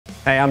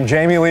Hey, I'm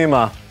Jamie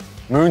Lima,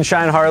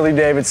 Moonshine Harley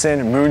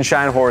Davidson,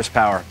 Moonshine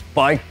horsepower,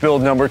 bike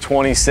build number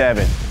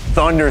 27,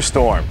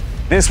 Thunderstorm.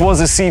 This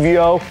was a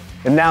CVO,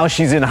 and now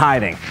she's in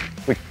hiding.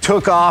 We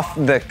took off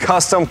the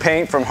custom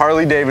paint from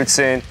Harley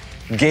Davidson,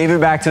 gave it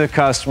back to the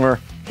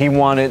customer. He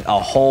wanted a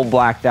whole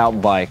blacked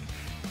out bike,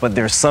 but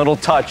there's subtle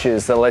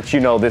touches that let you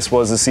know this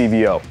was a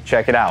CVO.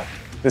 Check it out.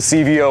 The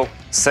CVO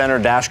center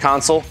dash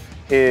console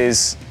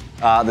is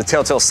the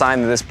telltale sign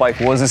that this bike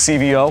was a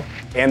CVO.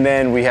 And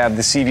then we have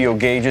the CVO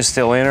gauges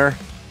still in her,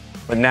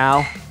 but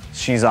now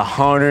she's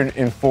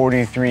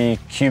 143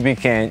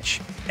 cubic inch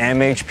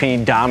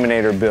MHP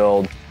Dominator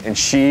build, and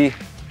she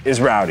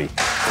is rowdy.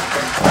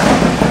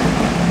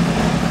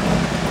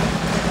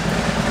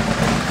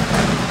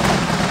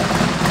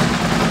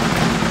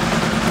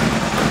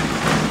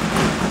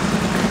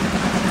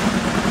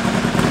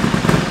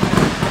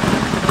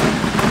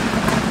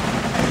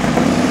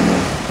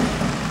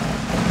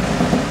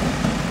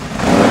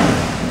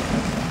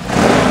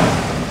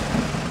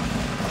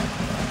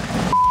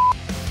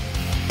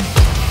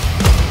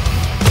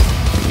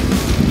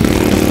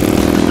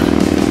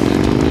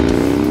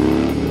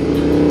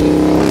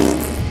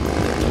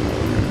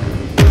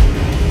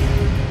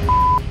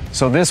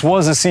 So this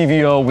was a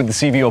CVO with the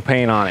CVO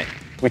paint on it.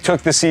 We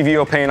took the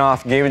CVO paint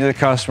off, gave it to the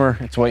customer.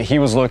 It's what he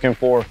was looking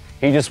for.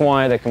 He just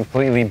wanted a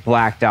completely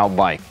blacked out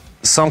bike.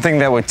 Something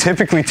that would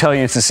typically tell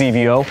you it's a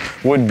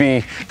CVO would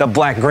be the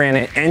black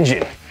granite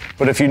engine.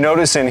 But if you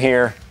notice in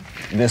here,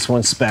 this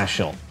one's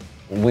special.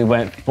 We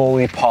went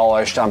fully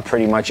polished on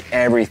pretty much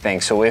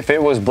everything. So if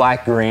it was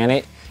black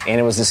granite and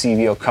it was the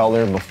CVO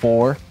color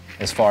before,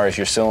 as far as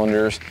your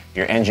cylinders,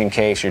 your engine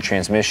case, your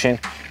transmission,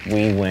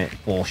 we went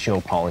full show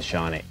polish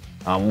on it.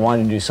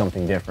 Wanted to do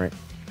something different.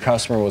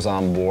 Customer was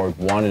on board,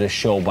 wanted a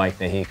show bike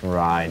that he can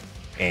ride,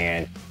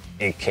 and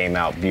it came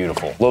out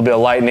beautiful. A little bit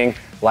of lightning.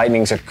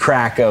 Lightning's a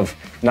crack of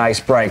nice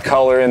bright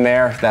color in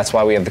there. That's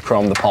why we have the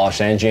chrome, the polished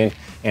engine,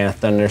 and a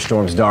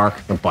Thunderstorm's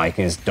dark. The bike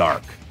is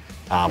dark.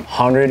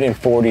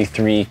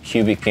 143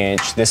 cubic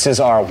inch. This is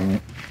our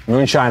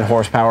Moonshine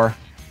horsepower,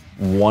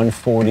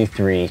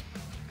 143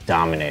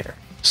 Dominator.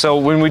 So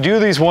when we do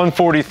these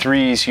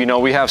 143s, you know,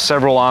 we have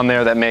several on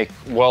there that make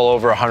well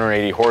over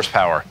 180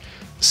 horsepower.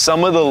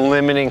 Some of the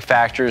limiting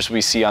factors we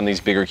see on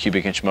these bigger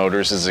cubic inch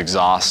motors is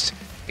exhaust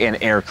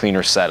and air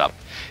cleaner setup.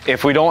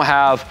 If we don't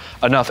have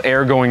enough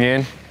air going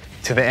in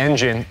to the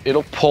engine,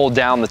 it'll pull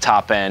down the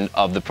top end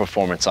of the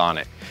performance on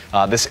it.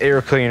 This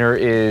air cleaner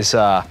is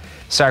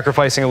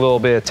sacrificing a little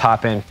bit of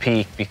top end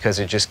peak because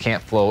it just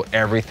can't flow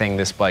everything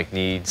this bike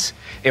needs.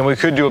 And we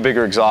could do a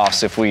bigger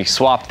exhaust if we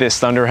swap this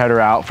Thunder header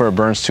out for a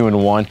Burns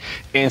 2-in-1,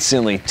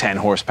 instantly 10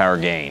 horsepower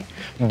gain.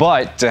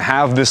 But to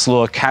have this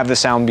look, have the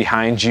sound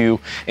behind you,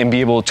 and be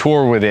able to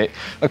tour with it,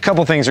 a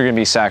couple things are gonna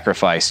be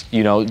sacrificed,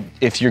 you know,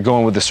 if you're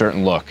going with a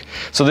certain look.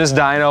 So this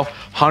dyno,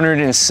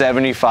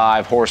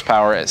 175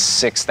 horsepower at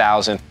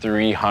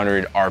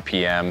 6,300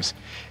 RPMs.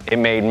 It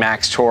made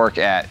max torque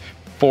at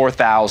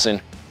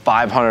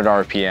 4,500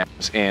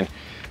 RPMs. And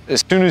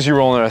as soon as you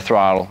roll in a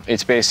throttle,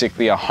 it's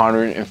basically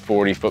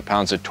 140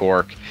 foot-pounds of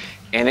torque,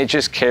 and it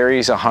just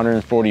carries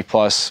 140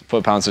 plus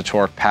foot-pounds of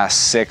torque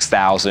past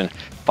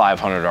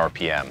 6,500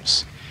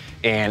 RPMs.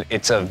 And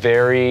it's a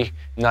very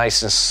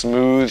nice and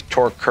smooth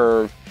torque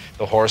curve.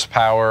 The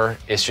horsepower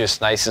is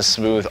just nice and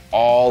smooth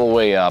all the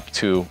way up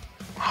to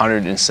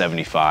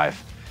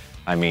 175.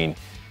 I mean,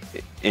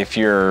 if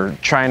you're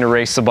trying to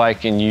race the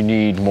bike and you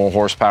need more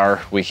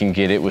horsepower, we can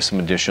get it with some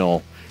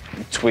additional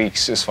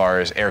tweaks as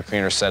far as air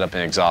cleaner setup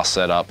and exhaust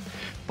setup.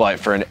 But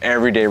for an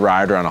everyday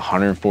rider on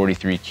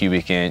 143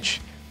 cubic inch,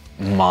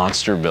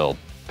 monster build,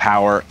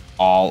 power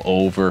all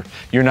over.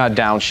 You're not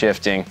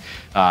downshifting.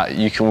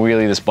 You can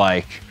wheelie this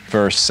bike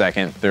first,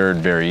 second, third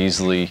very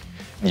easily.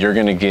 You're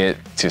gonna get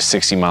to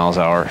 60 miles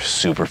an hour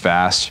super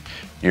fast.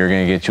 You're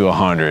gonna get to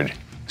 100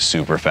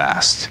 super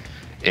fast.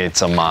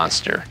 It's a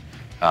monster.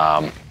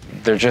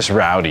 They're just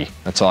rowdy,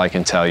 that's all I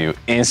can tell you.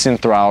 Instant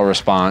throttle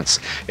response.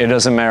 It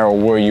doesn't matter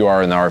where you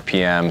are in the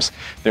RPMs.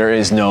 There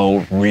is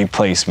no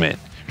replacement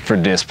for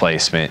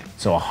displacement.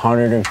 So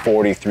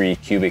 143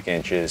 cubic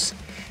inches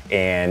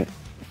and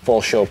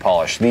full show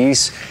polish.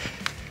 These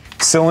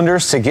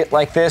cylinders, to get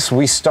like this,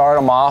 we start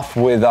them off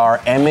with our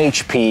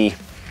MHP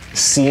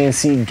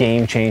CNC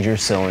Game Changer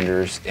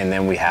cylinders, and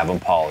then we have them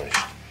polished.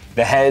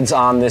 The heads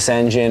on this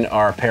engine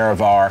are a pair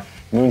of our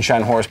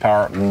Moonshine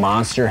horsepower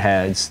monster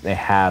heads. They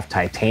have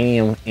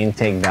titanium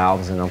intake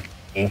valves in them,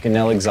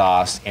 Inconel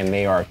exhaust, and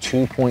they are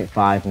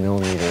 2.5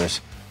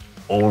 millimeters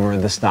over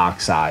the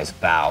stock size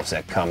valves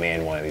that come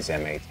in one of these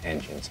M8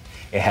 engines.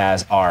 It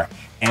has our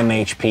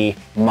MHP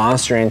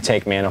monster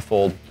intake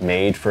manifold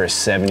made for a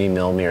 70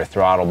 millimeter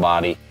throttle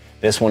body.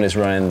 This one is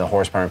running the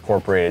horsepower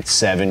incorporated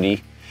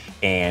 70,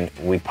 and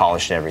we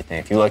polished everything.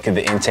 If you look at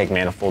the intake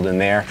manifold in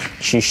there,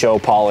 she's show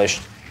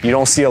polished. You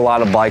don't see a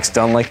lot of bikes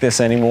done like this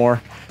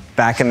anymore.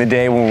 Back in the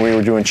day when we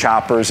were doing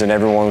choppers and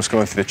everyone was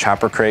going through the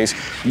chopper craze,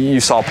 you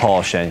saw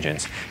polished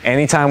engines.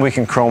 Anytime we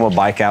can chrome a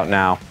bike out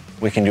now,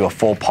 we can do a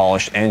full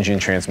polished engine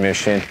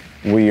transmission,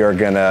 we are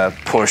gonna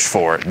push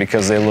for it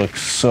because they look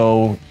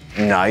so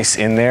nice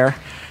in there.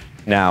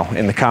 Now,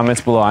 in the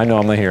comments below, I know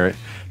I'm gonna hear it.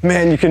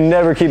 Man, you can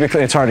never keep it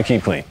clean. It's hard to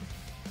keep clean.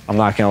 I'm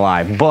not gonna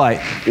lie, but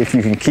if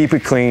you can keep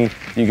it clean,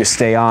 you can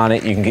stay on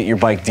it, you can get your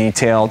bike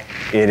detailed,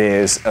 it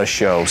is a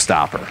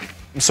showstopper.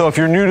 So if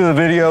you're new to the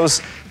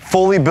videos,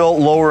 fully built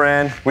lower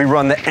end, we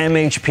run the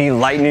MHP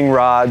Lightning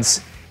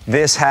rods.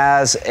 This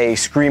has a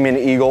Screaming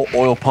Eagle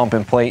oil pump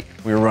and plate.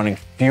 We were running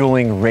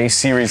Fueling Race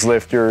Series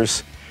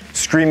lifters,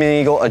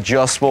 Screaming Eagle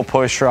adjustable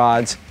push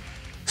rods,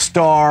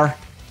 Star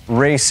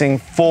Racing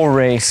full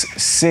race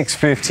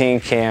 615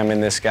 cam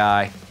in this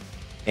guy,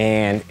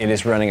 and it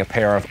is running a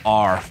pair of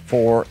our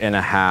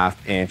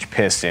 4.5-inch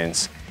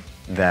pistons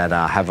that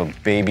have a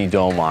baby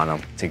dome on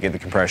them to get the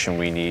compression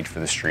we need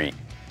for the street.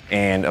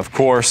 And of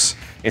course,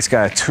 it's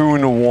got a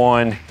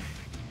 2-in-1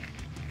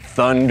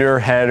 Thunder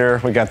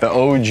header. We got the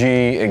OG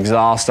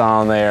exhaust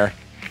on there.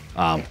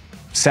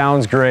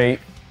 Sounds great,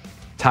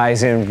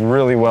 ties in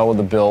really well with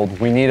the build.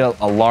 We need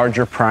a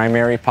larger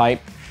primary pipe,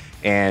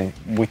 and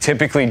we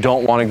typically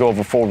don't want to go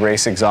over full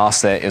race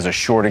exhaust that is a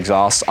short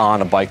exhaust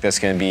on a bike that's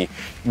going to be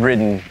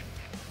ridden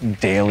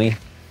daily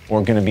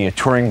or going to be a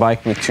touring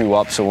bike with 2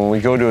 up. So when we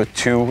go to a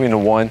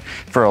 2-in-1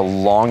 for a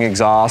long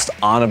exhaust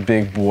on a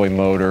big boy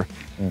motor,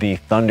 the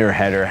Thunder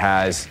header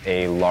has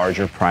a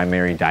larger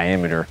primary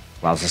diameter,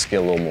 allows us to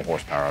get a little more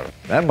horsepower out of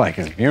it. That bike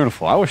is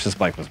beautiful. I wish this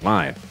bike was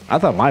mine. I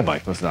thought my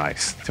bike was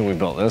nice until we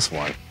built this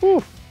one.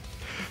 Whew.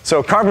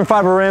 So carbon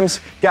fiber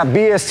rims, got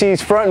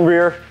BSTs front and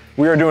rear.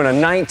 We are doing a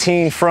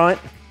 19 front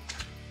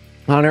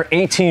on our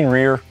 18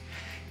 rear,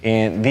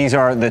 and these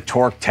are the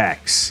Torque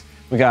Techs.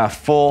 We got a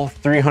full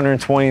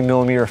 320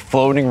 millimeter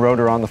floating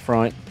rotor on the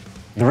front.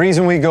 The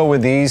reason we go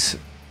with these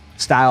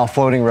style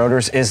floating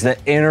rotors is the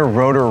inner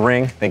rotor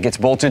ring that gets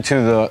bolted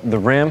to the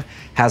rim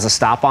has a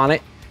stop on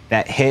it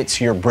that hits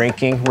your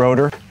braking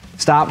rotor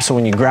stop. So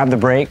when you grab the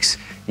brakes,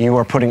 you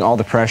are putting all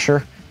the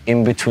pressure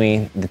in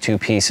between the 2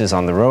 pieces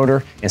on the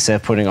rotor instead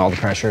of putting all the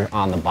pressure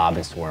on the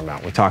bobbins to wear them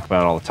out. We talk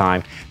about it all the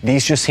time.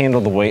 These just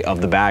handle the weight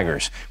of the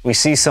baggers. We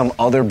see some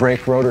other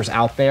brake rotors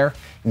out there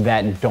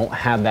that don't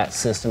have that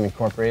system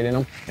incorporated in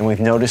them, and we've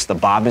noticed the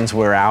bobbins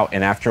wear out,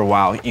 and after a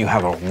while you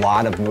have a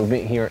lot of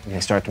movement here and they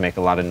start to make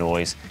a lot of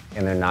noise,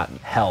 and they're not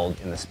held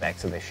in the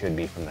specs that they should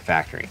be from the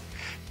factory.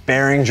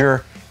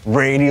 Behringer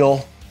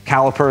radial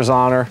calipers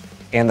on her,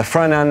 and the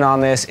front end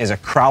on this is a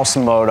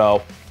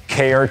Kraus-Moto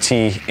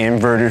KRT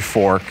inverted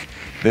fork.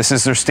 This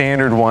is their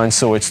standard one,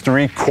 so it's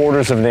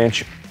 3/4 of an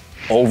inch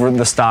over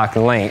the stock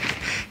length.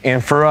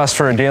 And for us,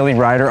 for a daily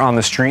rider on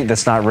the street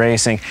that's not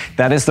racing,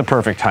 that is the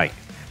perfect height.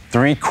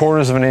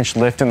 3/4 of an inch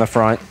lift in the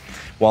front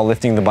while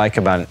lifting the bike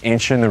about 1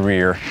 inch in the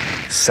rear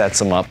sets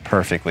them up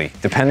perfectly.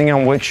 Depending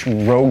on which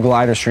road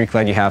glide or street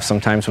glide you have,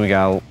 sometimes we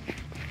gotta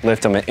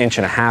lift them 1.5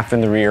 inches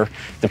in the rear,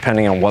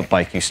 depending on what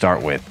bike you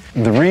start with.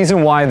 The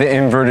reason why the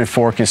inverted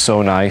fork is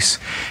so nice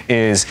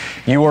is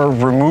you are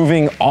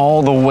removing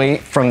all the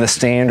weight from the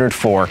standard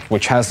fork,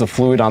 which has the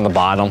fluid on the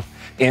bottom,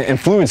 and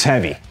fluid's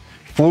heavy.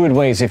 Fluid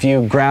weighs, if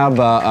you grab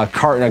a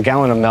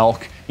gallon of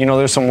milk, you know,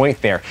 there's some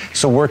weight there.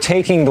 So we're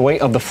taking the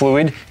weight of the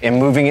fluid and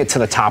moving it to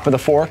the top of the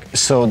fork,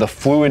 so the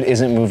fluid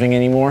isn't moving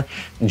anymore,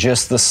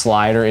 just the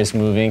slider is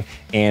moving,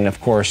 and of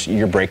course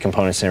your brake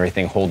components and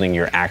everything holding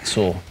your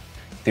axle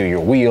through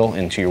your wheel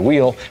into your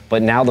wheel,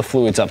 but now the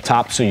fluid's up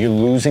top, so you're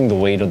losing the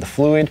weight of the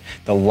fluid.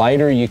 The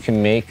lighter you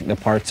can make the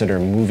parts that are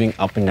moving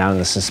up and down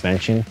the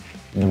suspension,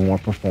 the more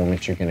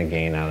performance you're gonna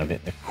gain out of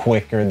it, the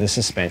quicker the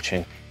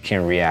suspension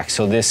can react.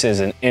 So this is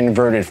an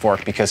inverted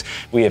fork because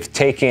we have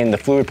taken the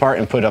fluid part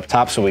and put it up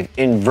top, so we've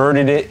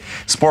inverted it.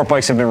 Sport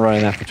bikes have been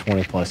running that for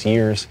 20+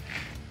 years.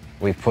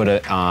 We put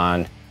it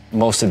on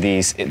most of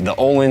these. The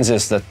Öhlins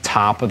is the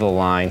top of the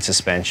line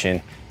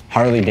suspension.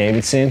 Harley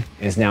Davidson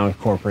is now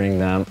incorporating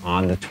them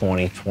on the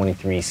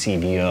 2023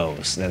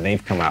 CVOs that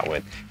they've come out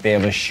with. They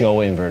have a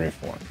show inverted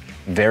fork.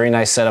 Very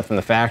nice setup from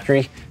the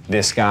factory.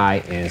 This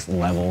guy is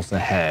levels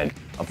ahead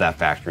of that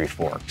factory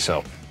fork.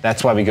 So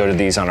that's why we go to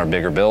these on our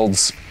bigger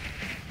builds.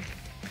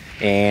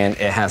 And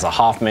it has a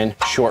Hoffman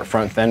short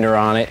front fender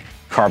on it,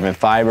 carbon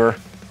fiber,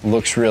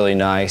 looks really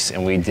nice.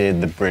 And we did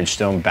the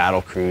Bridgestone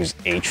Battle Cruise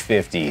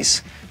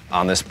H50s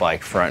on this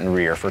bike, front and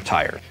rear for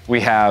tires. We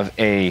have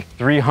a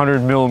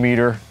 300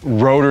 millimeter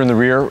rotor in the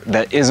rear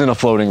that isn't a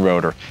floating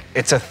rotor.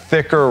 It's a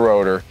thicker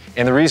rotor.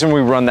 And the reason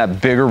we run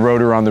that bigger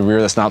rotor on the rear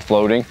that's not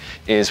floating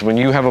is when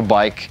you have a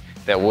bike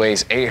that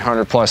weighs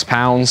 800+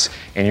 pounds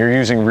and you're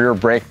using rear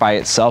brake by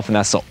itself, and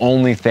that's the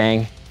only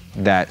thing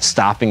that's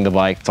stopping the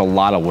bike, it's a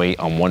lot of weight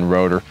on one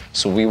rotor.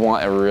 So we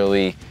want a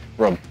really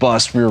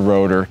robust rear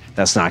rotor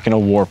that's not gonna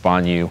warp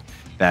on you,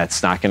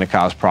 that's not gonna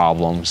cause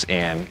problems.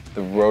 And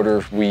the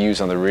rotor we use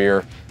on the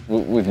rear,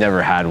 we've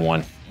never had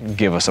one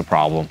give us a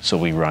problem, so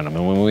we run them.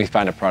 And when we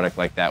find a product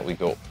like that,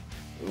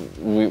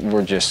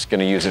 we're just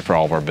gonna use it for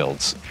all of our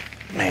builds.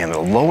 Man, the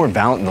lower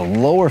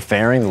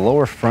fairing, the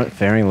lower front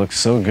fairing looks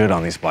so good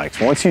on these bikes.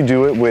 Once you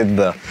do it with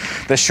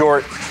the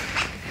short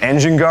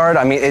engine guard,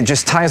 I mean, it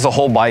just ties the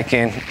whole bike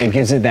in. It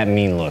gives it that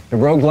mean look. The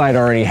Road Glide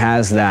already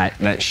has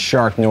that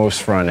shark nose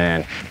front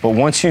end, but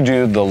once you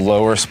do the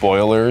lower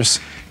spoilers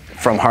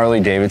from Harley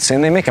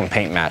Davidson. They make them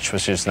paint match,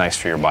 which is nice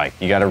for your bike.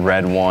 You got a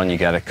red one, you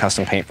got a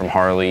custom paint from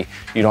Harley.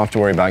 You don't have to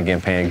worry about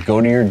getting painted.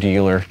 Go to your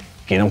dealer,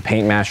 get them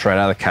paint matched right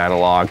out of the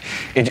catalog.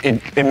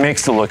 It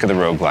makes the look of the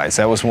road glides.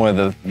 That was one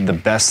of the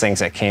best things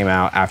that came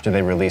out after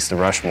they released the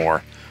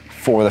Rushmore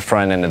for the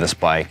front end of this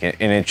bike, and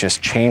it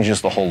just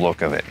changes the whole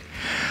look of it.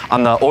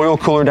 On the oil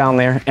cooler down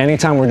there,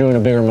 anytime we're doing a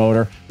bigger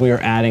motor, we are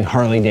adding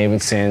Harley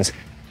Davidson's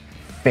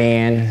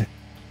fan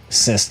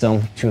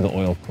system to the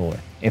oil cooler.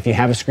 If you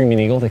have a Screaming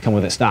Eagle, they come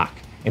with it stock.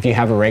 If you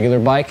have a regular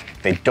bike,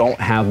 they don't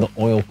have the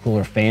oil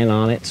cooler fan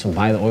on it, so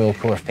buy the oil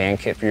cooler fan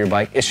kit for your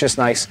bike. It's just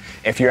nice.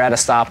 If you're at a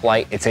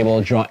stoplight, it's able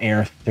to draw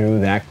air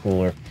through that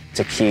cooler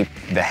to keep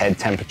the head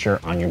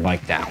temperature on your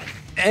bike down.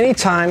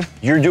 Anytime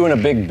you're doing a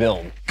big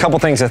build, a couple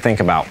things to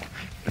think about.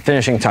 The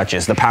finishing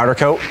touches, the powder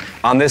coat.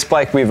 On this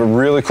bike, we have a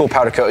really cool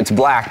powder coat. It's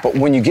black, but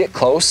when you get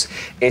close,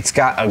 it's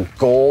got a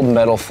gold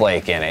metal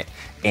flake in it.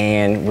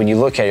 And when you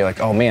look at it, you're like,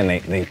 oh man,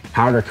 they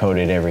powder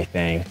coated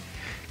everything.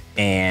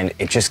 And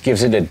it just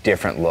gives it a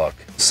different look.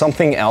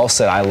 Something else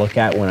that I look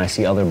at when I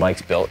see other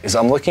bikes built is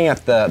I'm looking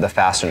at the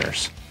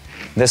fasteners.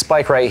 This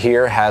bike right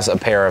here has a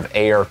pair of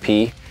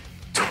ARP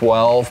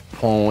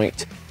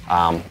 12-point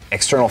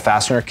external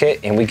fastener kit,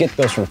 and we get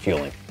those from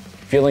Fueling.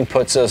 Fueling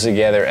puts those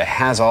together. It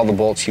has all the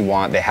bolts you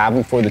want. They have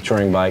them for the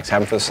touring bikes,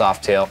 have them for the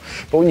soft tail.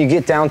 But when you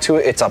get down to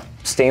it, it's a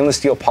stainless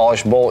steel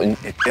polished bolt, and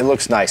it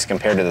looks nice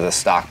compared to the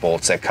stock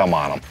bolts that come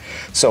on them.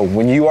 So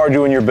when you are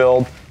doing your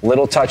build,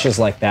 little touches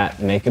like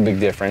that make a big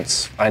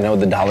difference. I know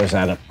the dollars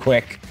add up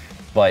quick,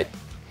 but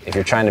if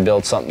you're trying to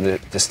build something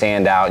to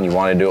stand out and you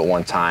want to do it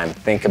one time,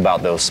 think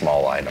about those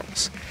small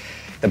items.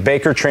 The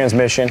Baker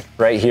transmission,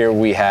 right here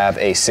we have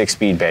a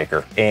 6-speed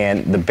Baker.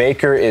 And the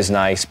Baker is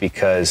nice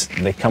because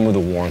they come with a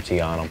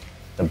warranty on them.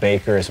 The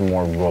Baker is a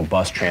more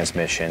robust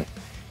transmission.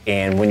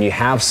 And when you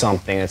have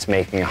something that's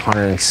making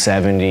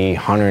 170,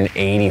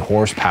 180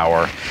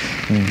 horsepower,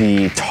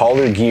 the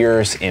taller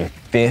gears in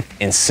 5th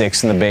and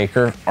 6th in the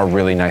Baker are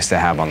really nice to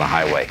have on the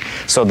highway.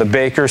 So the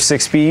Baker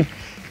 6-speed,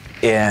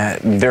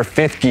 their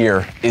 5th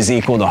gear is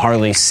equal to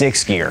Harley's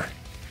 6th gear.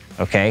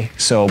 Okay,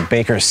 so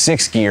Baker's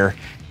 6th gear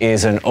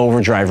is an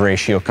overdrive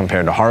ratio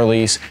compared to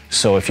Harley's.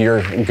 So if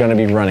you're gonna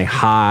be running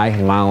high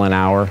mile an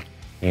hour,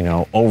 you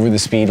know, over the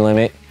speed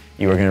limit,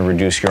 you are gonna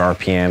reduce your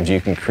RPMs.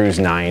 You can cruise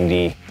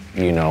 90,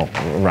 you know,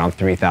 around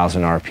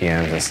 3,000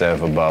 RPMs instead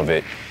of above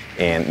it.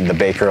 And the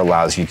Baker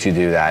allows you to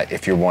do that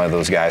if you're one of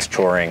those guys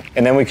touring.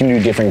 And then we can do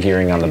different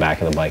gearing on the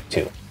back of the bike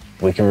too.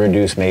 We can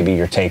reduce maybe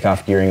your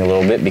takeoff gearing a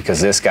little bit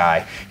because this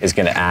guy is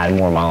gonna add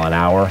more mile an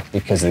hour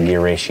because of the gear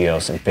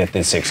ratios in 5th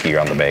and 6th gear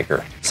on the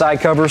Baker. Side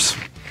covers.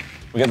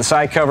 We got the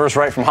side covers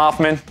right from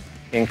Hoffman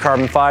in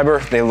carbon fiber.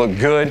 They look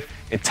good.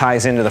 It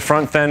ties into the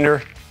front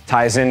fender,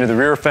 ties into the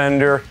rear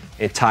fender.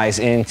 It ties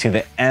into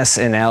the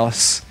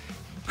S&S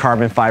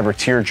carbon fiber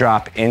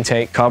teardrop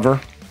intake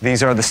cover.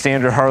 These are the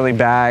standard Harley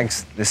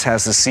bags. This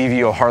has the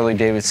CVO Harley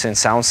Davidson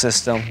sound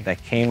system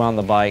that came on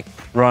the bike,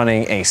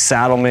 running a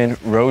Saddleman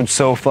road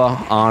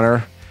sofa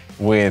honor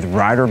with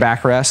rider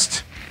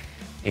backrest.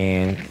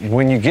 And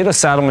when you get a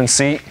Saddleman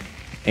seat,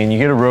 and you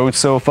get a road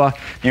sofa,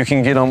 you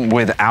can get them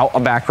without a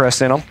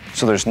backrest in them,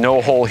 so there's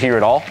no hole here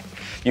at all.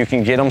 You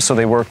can get them so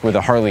they work with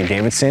a Harley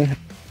Davidson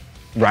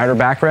rider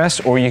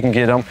backrest, or you can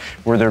get them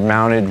where they're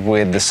mounted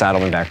with the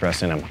Saddleman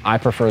backrest in them. I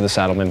prefer the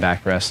Saddleman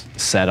backrest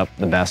setup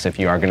the best if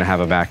you are gonna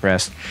have a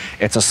backrest.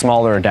 It's a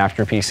smaller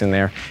adapter piece in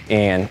there,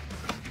 and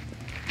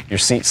your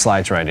seat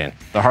slides right in.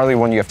 The Harley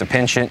one, you have to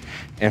pinch it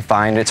and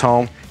find its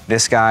home.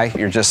 This guy,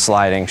 you're just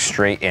sliding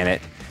straight in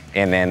it,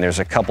 and then there's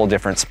a couple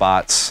different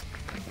spots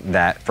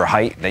that for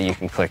height that you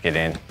can click it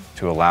in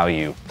to allow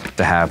you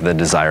to have the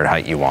desired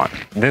height you want.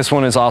 This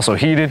one is also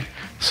heated.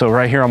 So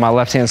right here on my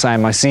left-hand side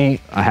of my seat,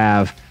 I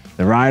have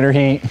the rider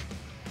heat,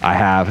 I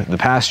have the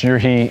passenger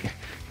heat,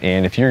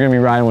 and if you're gonna be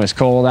riding when it's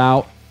cold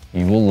out,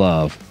 you will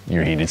love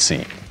your heated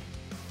seat.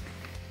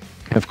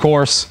 Of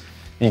course,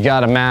 you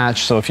gotta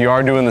match. So if you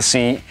are doing the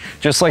seat,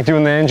 just like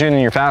doing the engine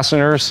and your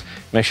fasteners,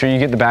 make sure you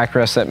get the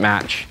backrests that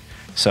match.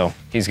 So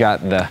he's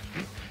got the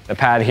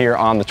pad here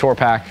on the tour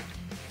pack.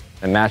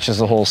 It matches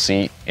the whole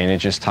seat, and it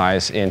just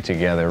ties in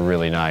together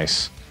really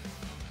nice.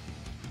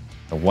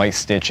 The white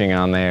stitching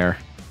on there,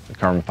 the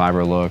carbon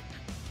fiber look.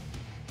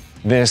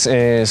 This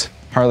is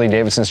Harley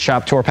Davidson's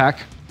Chop Tour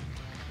Pack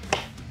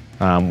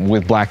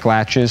with black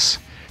latches.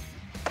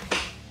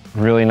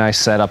 Really nice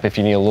setup if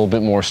you need a little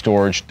bit more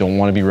storage, don't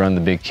want to be running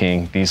the Big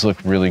King. These look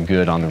really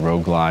good on the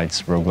road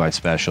glides, road glide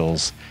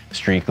specials,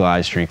 street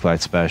glide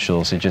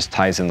specials. It just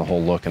ties in the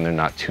whole look, and they're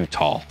not too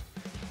tall.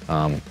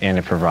 And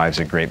it provides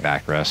a great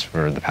backrest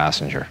for the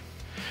passenger.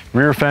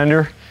 Rear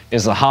fender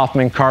is the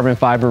Hoffman carbon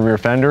fiber rear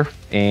fender,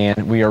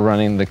 and we are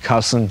running the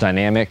custom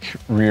dynamic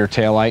rear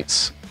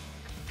taillights.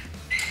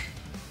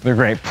 They're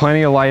great,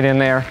 plenty of light in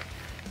there.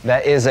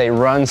 That is a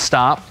run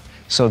stop,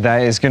 so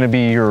that is gonna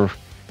be your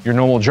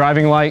normal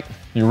driving light,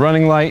 your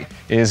running light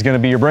is gonna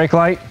be your brake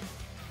light,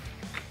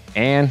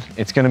 and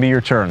it's gonna be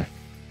your turn.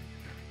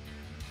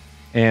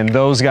 And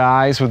those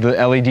guys with the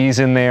LEDs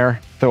in there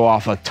throw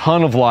off a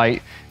ton of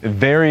light,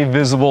 very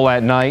visible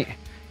at night,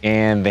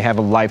 and they have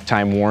a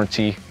lifetime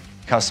warranty.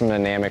 Custom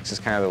Dynamics is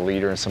kind of the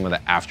leader in some of the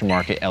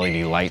aftermarket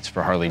LED lights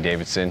for Harley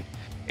Davidson,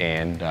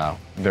 and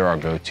they're our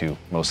go-to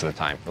most of the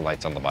time for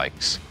lights on the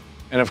bikes.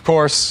 And of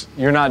course,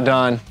 you're not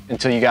done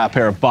until you got a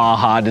pair of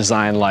Baja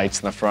design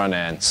lights in the front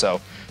end. So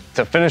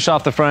to finish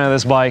off the front of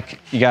this bike,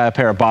 you got a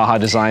pair of Baja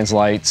Designs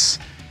lights.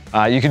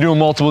 You can do them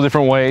multiple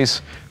different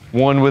ways.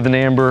 One with an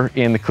amber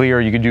in the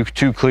clear, you can do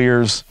 2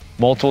 clears,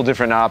 multiple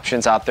different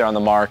options out there on the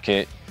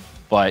market.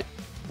 But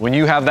when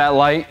you have that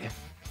light,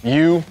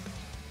 you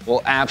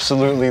will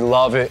absolutely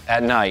love it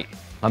at night.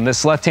 On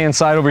this left-hand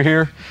side over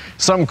here,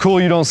 something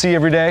cool you don't see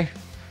every day,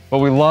 but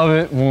we love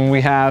it when we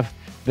have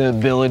the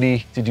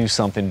ability to do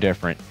something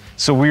different.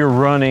 So we are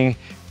running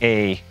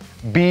a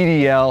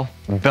BDL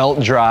belt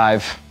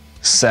drive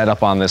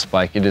setup on this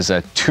bike. It is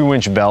a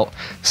 2-inch belt.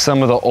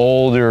 Some of the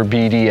older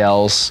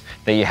BDLs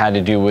that you had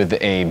to do with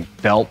a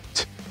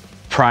belt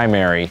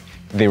primary,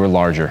 they were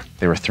larger.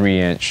 They were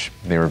 3-inch,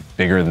 they were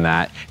bigger than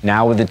that.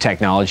 Now with the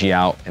technology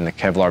out and the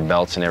Kevlar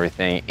belts and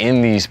everything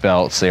in these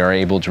belts, they are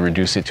able to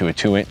reduce it to a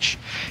 2-inch,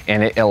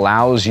 and it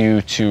allows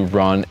you to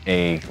run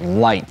a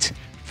light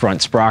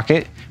front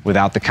sprocket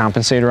without the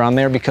compensator on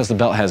there because the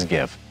belt has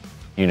give.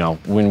 You know,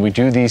 when we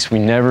do these, we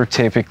never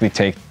typically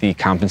take the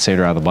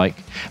compensator out of the bike.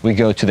 We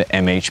go to the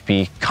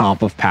MHP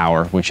comp of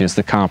power, which is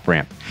the comp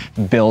ramp,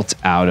 built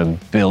out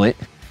of billet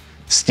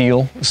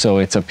steel. So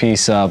it's a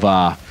piece of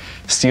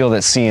steel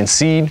that's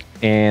CNC'd,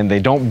 and they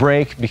don't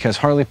break because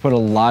Harley put a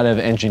lot of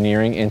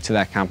engineering into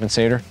that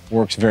compensator.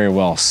 Works very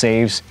well,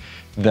 saves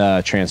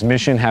the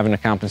transmission having a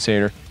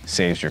compensator,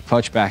 saves your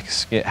clutch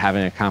basket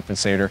having a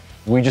compensator.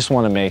 We just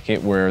want to make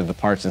it where the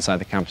parts inside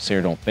the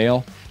compensator don't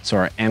fail. So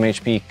our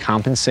MHP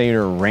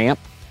compensator ramp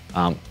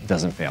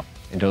doesn't fail.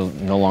 It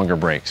no longer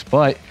breaks.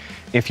 But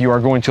if you are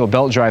going to a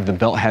belt drive, the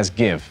belt has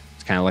give.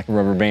 It's kind of like a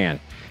rubber band,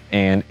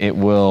 and it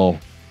will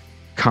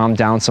calm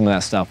down some of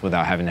that stuff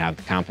without having to have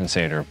the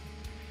compensator.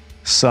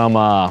 Some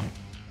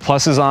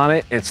pluses on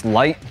it: it's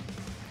light,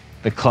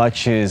 the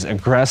clutch is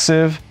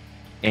aggressive,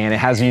 and it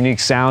has a unique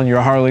sound.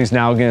 Your Harley's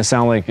now going to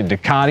sound like a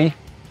Ducati.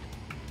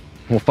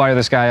 We'll fire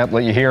this guy up,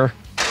 let you hear.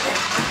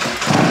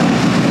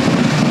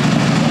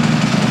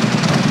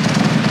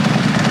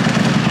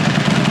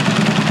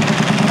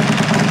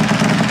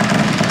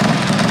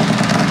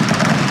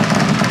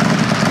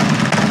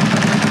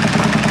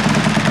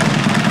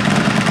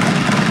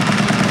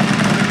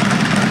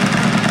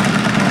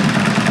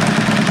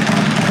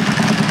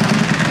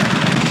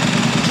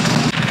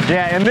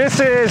 Yeah, and this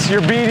is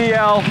your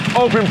BDL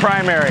open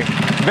primary.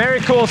 Very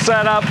cool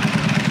setup.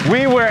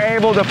 We were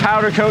able to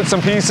powder coat some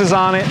pieces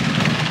on it.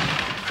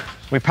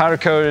 We powder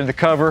coated the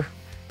cover.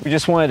 We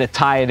just wanted to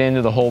tie it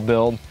into the whole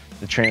build.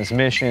 The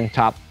transmission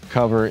top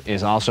cover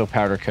is also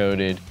powder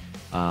coated.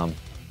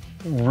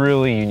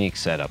 Really unique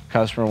setup.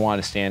 Customer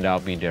wanted to stand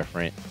out, be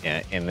different,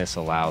 and this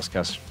allows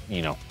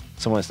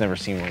someone that's never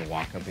seen one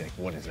walk up, be like,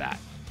 what is that?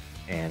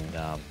 And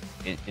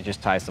it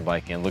just ties the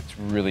bike in. Looks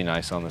really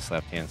nice on this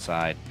left-hand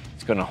side.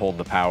 It's gonna hold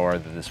the power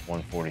that this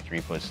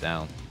 143 puts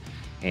down.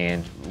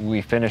 And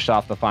we finished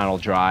off the final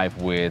drive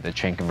with a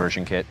chain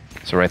conversion kit.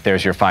 So right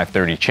there's your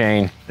 530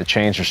 chain. The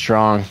chains are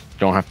strong.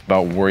 Don't have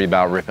to worry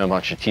about ripping a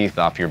bunch of teeth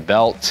off your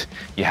belt.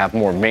 You have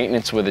more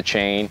maintenance with the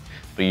chain,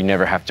 but you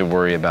never have to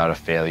worry about a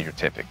failure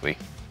typically.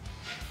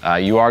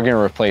 You are gonna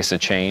replace the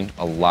chain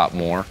a lot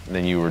more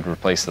than you would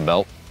replace the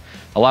belt.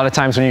 A lot of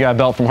times when you got a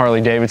belt from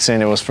Harley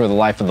Davidson, it was for the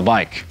life of the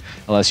bike,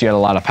 unless you had a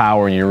lot of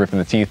power and you're ripping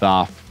the teeth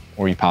off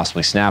or you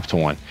possibly snapped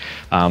one.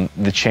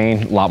 The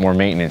chain, a lot more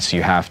maintenance.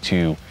 You have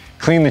to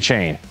clean the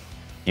chain.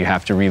 You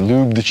have to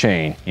re-lube the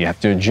chain. You have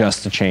to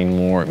adjust the chain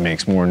more. It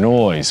makes more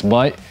noise.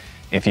 But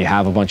if you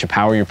have a bunch of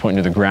power you're putting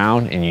to the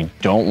ground and you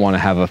don't want to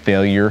have a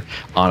failure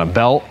on a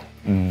belt,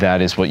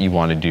 that is what you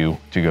want to do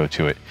to go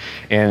to it.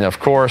 And of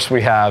course,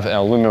 we have an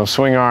aluminum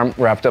swing arm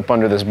wrapped up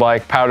under this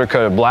bike, powder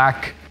coated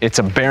black. It's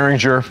a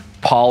Behringer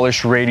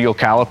polished radial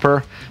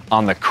caliper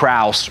on the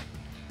Kraus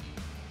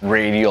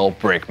radial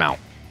brake mount.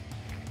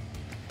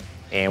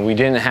 And we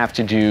didn't have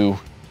to do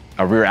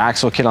a rear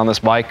axle kit on this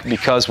bike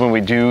because when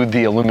we do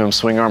the aluminum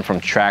swing arm from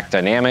Track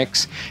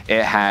Dynamics,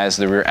 it has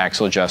the rear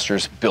axle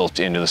adjusters built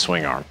into the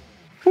swing arm.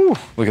 Whew,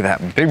 look at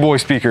that big boy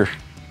speaker.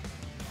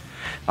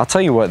 I'll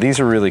tell you what,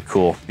 these are really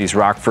cool. These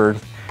Rockford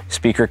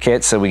speaker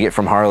kits that we get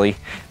from Harley,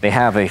 they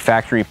have a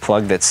factory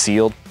plug that's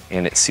sealed,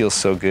 and it seals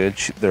so good.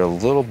 They're a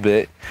little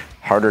bit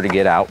harder to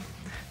get out,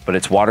 but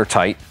it's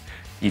watertight.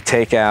 You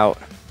take out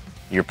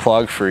your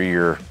plug for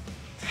your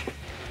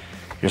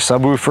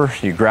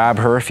subwoofer, you grab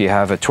her. If you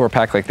have a tour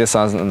pack like this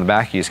on the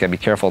back, you just gotta be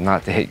careful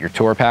not to hit your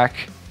tour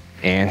pack,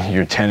 and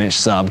your 10-inch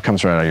sub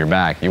comes right out of your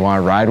back. You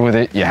wanna ride with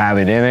it, you have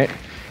it in it.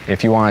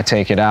 If you wanna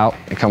take it out,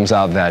 it comes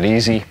out that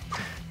easy.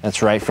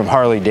 That's right from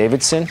Harley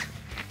Davidson.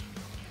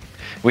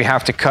 We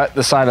have to cut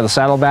the side of the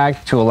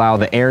saddlebag to allow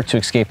the air to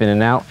escape in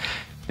and out.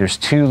 There's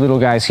 2 little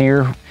guys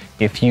here.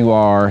 If you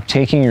are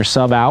taking your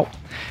sub out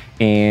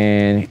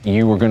and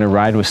you were gonna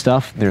ride with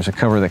stuff, there's a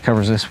cover that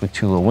covers this with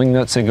 2 little wing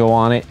nuts that go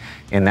on it,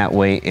 and that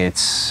way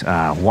it's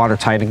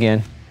watertight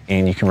again,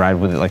 and you can ride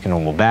with it like a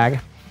normal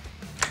bag.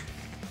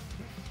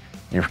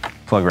 Your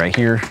plug right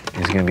here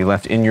is gonna be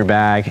left in your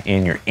bag,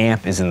 and your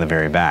amp is in the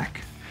very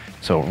back.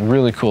 So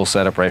really cool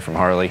setup right from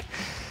Harley.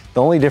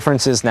 The only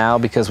difference is now,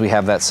 because we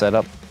have that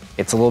setup,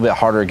 it's a little bit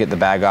harder to get the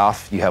bag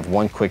off. You have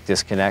one quick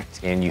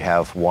disconnect and you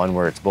have one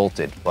where it's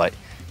bolted, but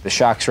the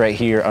shocks right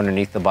here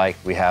underneath the bike,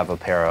 we have a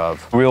pair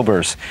of wheel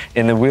burrs,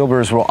 and the wheel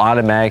burrs will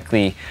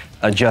automatically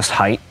adjust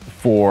height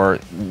for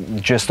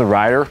just the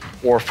rider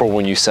or for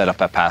when you set up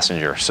a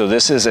passenger. So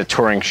this is a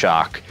touring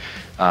shock.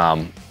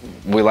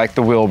 We like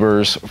the wheel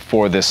burrs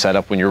for this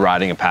setup when you're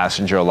riding a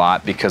passenger a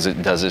lot, because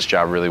it does its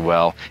job really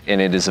well,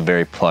 and it is a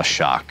very plush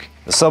shock.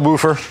 The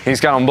subwoofer, he's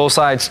got on both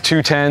sides 2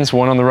 10s,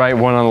 one on the right,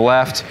 one on the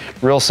left.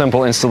 Real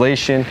simple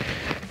installation.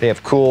 They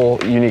have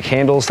cool, unique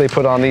handles they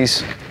put on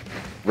these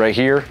right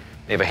here.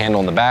 They have a handle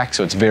in the back,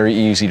 so it's very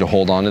easy to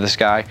hold on to this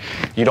guy.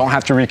 You don't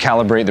have to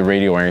recalibrate the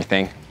radio or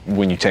anything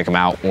when you take them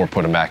out or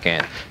put them back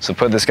in. So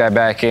put this guy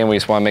back in. We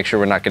just want to make sure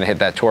we're not going to hit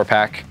that tour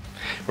pack.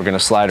 We're going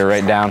to slide her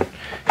right down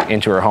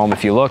into her home.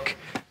 If you look,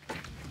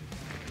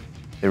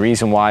 the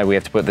reason why we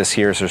have to put this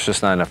here is there's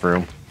just not enough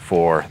room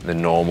for the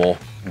normal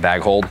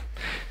bag hold.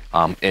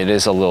 It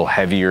is a little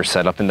heavier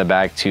setup in the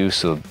bag too,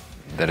 so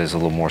that is a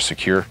little more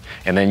secure.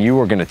 And then you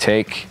are going to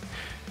take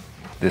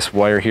this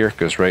wire here,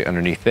 goes right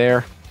underneath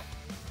there,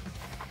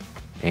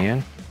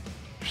 and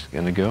just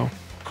going to go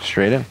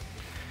straight in.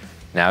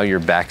 Now you're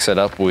back set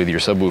up with your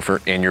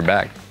subwoofer in your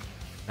bag.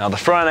 Now the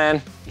front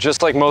end,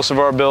 just like most of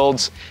our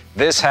builds,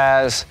 this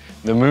has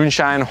the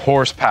Moonshine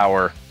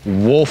horsepower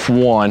Wolf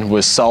 1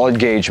 with solid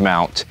gauge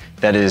mount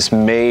that is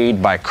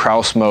made by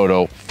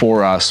Craftsmanship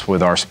for us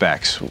with our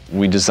specs.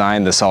 We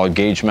designed the solid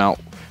gauge mount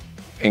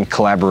in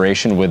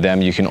collaboration with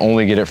them. You can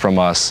only get it from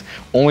us.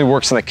 Only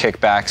works on the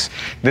kickbacks.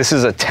 This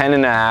is a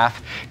 10.5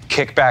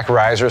 kickback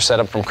riser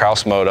setup from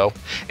Craftsmanship.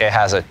 It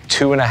has a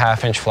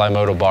 2.5-inch fly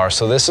moto bar.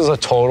 So this is a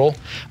total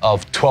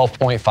of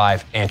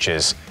 12.5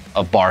 inches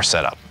of bar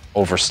setup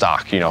over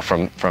stock, you know,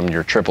 from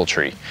your triple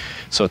tree.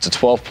 So it's a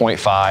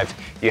 12.5.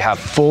 You have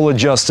full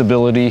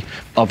adjustability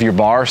of your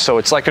bar. So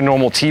it's like a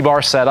normal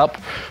T-bar setup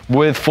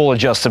with full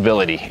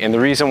adjustability. And the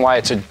reason why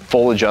it's a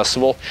full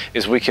adjustable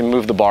is we can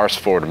move the bars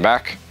forward and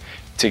back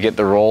to get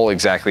the roll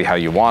exactly how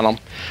you want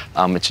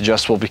them. It's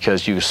adjustable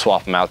because you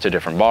swap them out to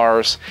different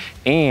bars,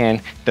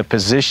 and the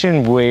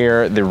position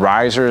where the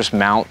risers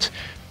mount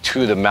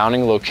to the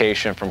mounting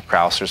location from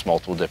Kraus, there's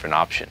multiple different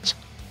options.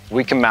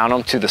 We can mount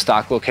them to the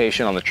stock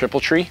location on the triple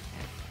tree,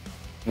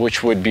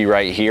 which would be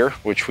right here,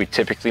 which we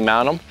typically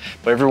mount them.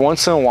 But every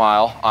once in a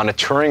while on a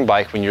touring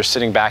bike, when you're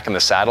sitting back in the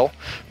saddle,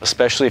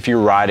 especially if you're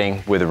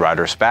riding with a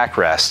rider's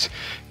backrest,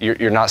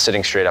 you're not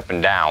sitting straight up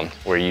and down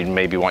where you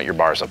maybe want your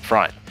bars up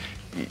front.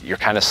 You're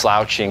kind of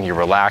slouching, you're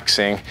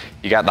relaxing,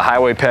 you got the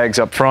highway pegs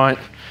up front,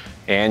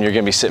 and you're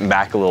gonna be sitting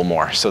back a little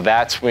more. So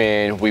that's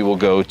when we will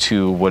go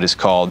to what is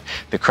called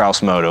the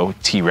Craftsmanship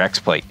T-Rex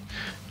plate.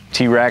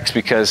 T-Rex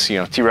because, you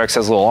know, T-Rex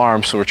has little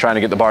arms, so we're trying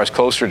to get the bars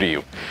closer to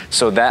you.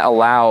 So that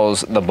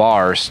allows the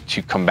bars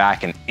to come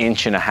back 1.5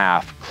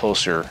 inches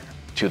closer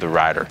to the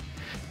rider.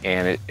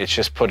 And it's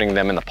just putting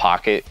them in the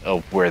pocket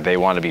of where they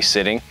want to be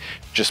sitting.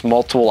 Just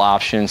multiple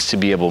options to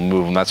be able to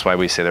move them. That's why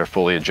we say they're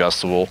fully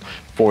adjustable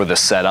for the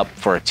setup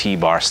for a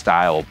T-bar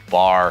style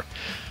bar.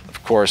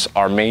 Of course,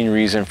 our main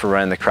reason for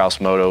running the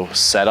Craftsmanship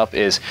setup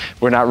is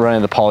we're not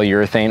running the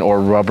polyurethane or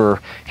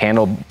rubber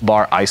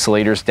handlebar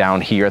isolators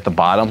down here at the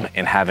bottom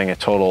and having a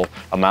total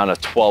amount of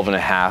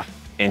 12.5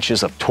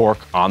 inches of torque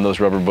on those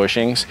rubber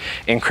bushings.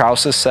 In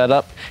Kraus's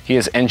setup, he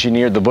has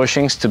engineered the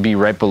bushings to be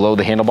right below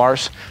the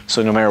handlebars.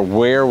 So no matter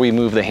where we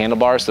move the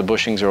handlebars, the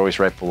bushings are always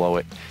right below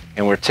it.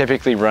 And we're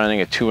typically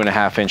running a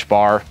 2.5-inch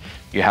bar.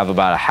 You have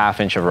about 1/2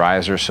 inch of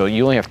riser, so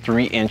you only have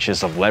 3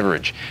 inches of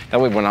leverage.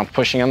 That way when I'm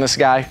pushing on this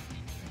guy,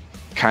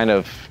 kind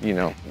of, you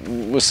know,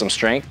 with some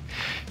strength,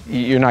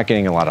 you're not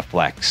getting a lot of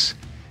flex.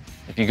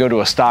 If you go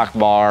to a stock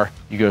bar,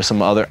 you go to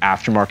some other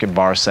aftermarket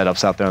bar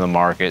setups out there in the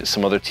market,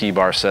 some other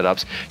T-bar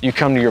setups, you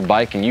come to your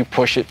bike and you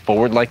push it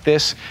forward like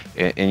this,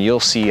 and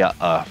you'll see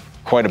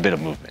quite a bit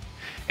of movement.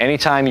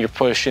 Anytime you're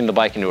pushing the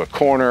bike into a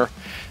corner,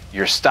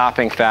 you're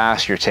stopping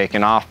fast, you're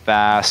taking off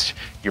fast,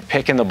 you're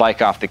picking the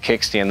bike off the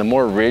kickstand. The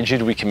more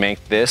rigid we can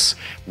make this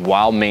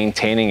while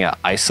maintaining an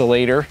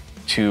isolator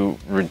to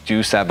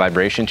reduce that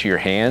vibration to your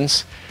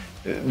hands,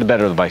 the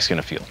better the bike's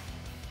gonna feel.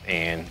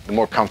 And the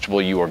more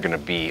comfortable you are gonna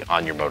be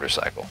on your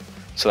motorcycle.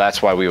 So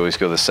that's why we always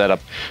go the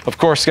setup. Of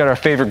course, got our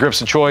favorite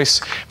grips of choice.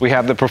 We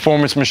have the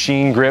Performance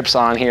Machine grips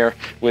on here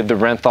with the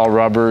Renthal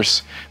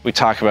rubbers. We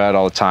talk about it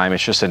all the time.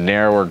 It's just a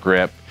narrower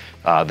grip.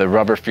 The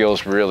rubber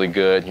feels really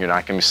good. You're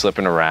not gonna be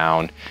slipping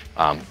around.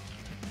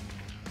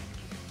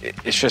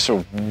 It's just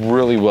a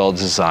really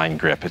well-designed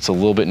grip. It's a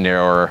little bit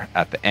narrower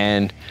at the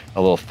end,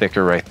 a little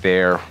thicker right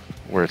there,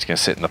 where it's gonna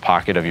sit in the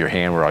pocket of your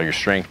hand where all your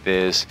strength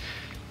is.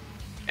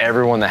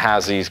 Everyone that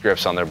has these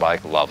grips on their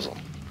bike loves them.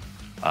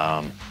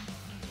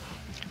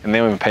 And they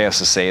don't even pay us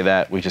to say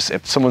that.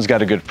 If someone's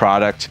got a good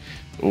product,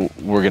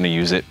 we're gonna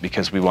use it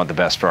because we want the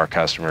best for our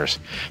customers.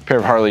 A pair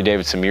of Harley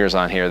Davidson mirrors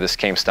on here. This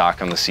came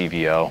stock on the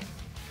CVO,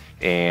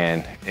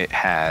 and it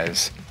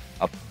has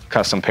a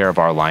custom pair of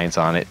our lines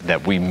on it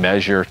that we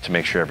measure to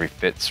make sure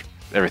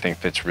everything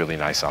fits really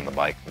nice on the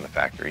bike from the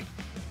factory.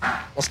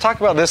 Let's talk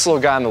about this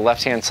little guy on the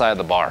left-hand side of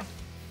the bar.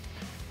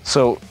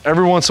 So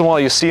every once in a while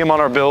you see them on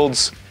our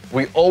builds.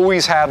 We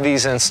always have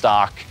these in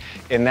stock,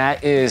 and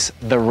that is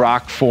the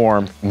rock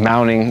form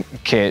mounting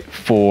kit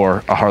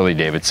for a Harley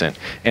Davidson.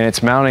 And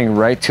it's mounting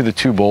right to the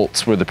 2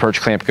 bolts where the perch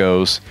clamp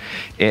goes.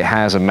 It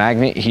has a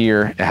magnet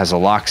here, it has a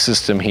lock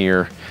system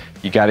here.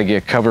 You gotta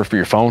get a cover for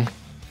your phone,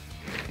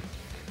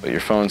 but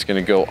your phone's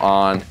gonna go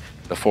on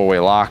the 4-way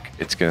lock.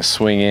 It's gonna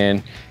swing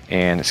in,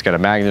 and it's got a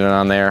magnet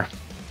on there,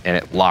 and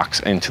it locks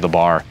into the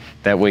bar.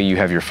 That way you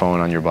have your phone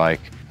on your bike.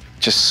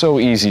 Just so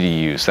easy to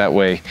use. That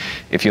way,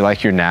 if you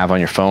like your nav on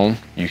your phone,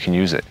 you can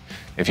use it.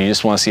 If you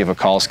just want to see if a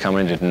call's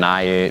coming, to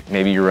deny it,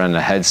 maybe you're running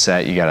a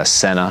headset, you got a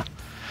Senna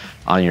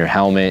on your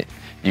helmet,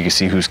 you can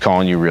see who's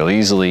calling you real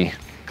easily.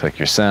 Click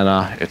your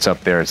Senna, it's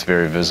up there, it's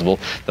very visible.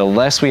 The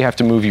less we have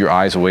to move your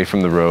eyes away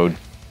from the road,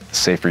 the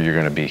safer you're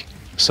gonna be.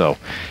 So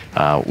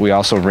we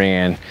also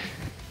ran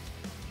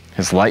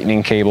his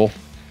lightning cable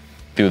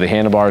through the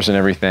handlebars and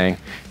everything.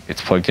 It's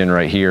plugged in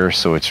right here,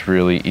 so it's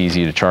really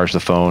easy to charge the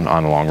phone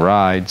on long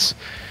rides.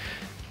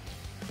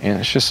 And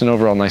it's just an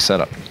overall nice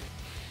setup.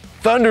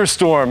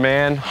 Thunderstorm,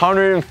 man,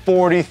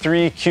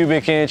 143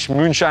 cubic inch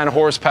Moonshine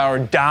horsepower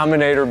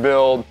Dominator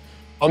build.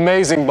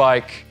 Amazing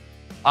bike.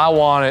 I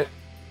want it.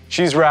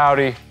 She's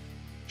rowdy,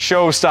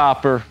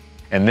 showstopper.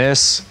 And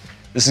this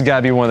has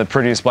gotta be one of the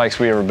prettiest bikes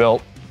we ever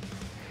built.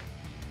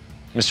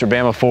 Mr.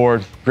 Bama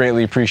Ford,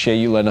 greatly appreciate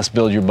you letting us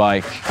build your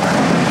bike.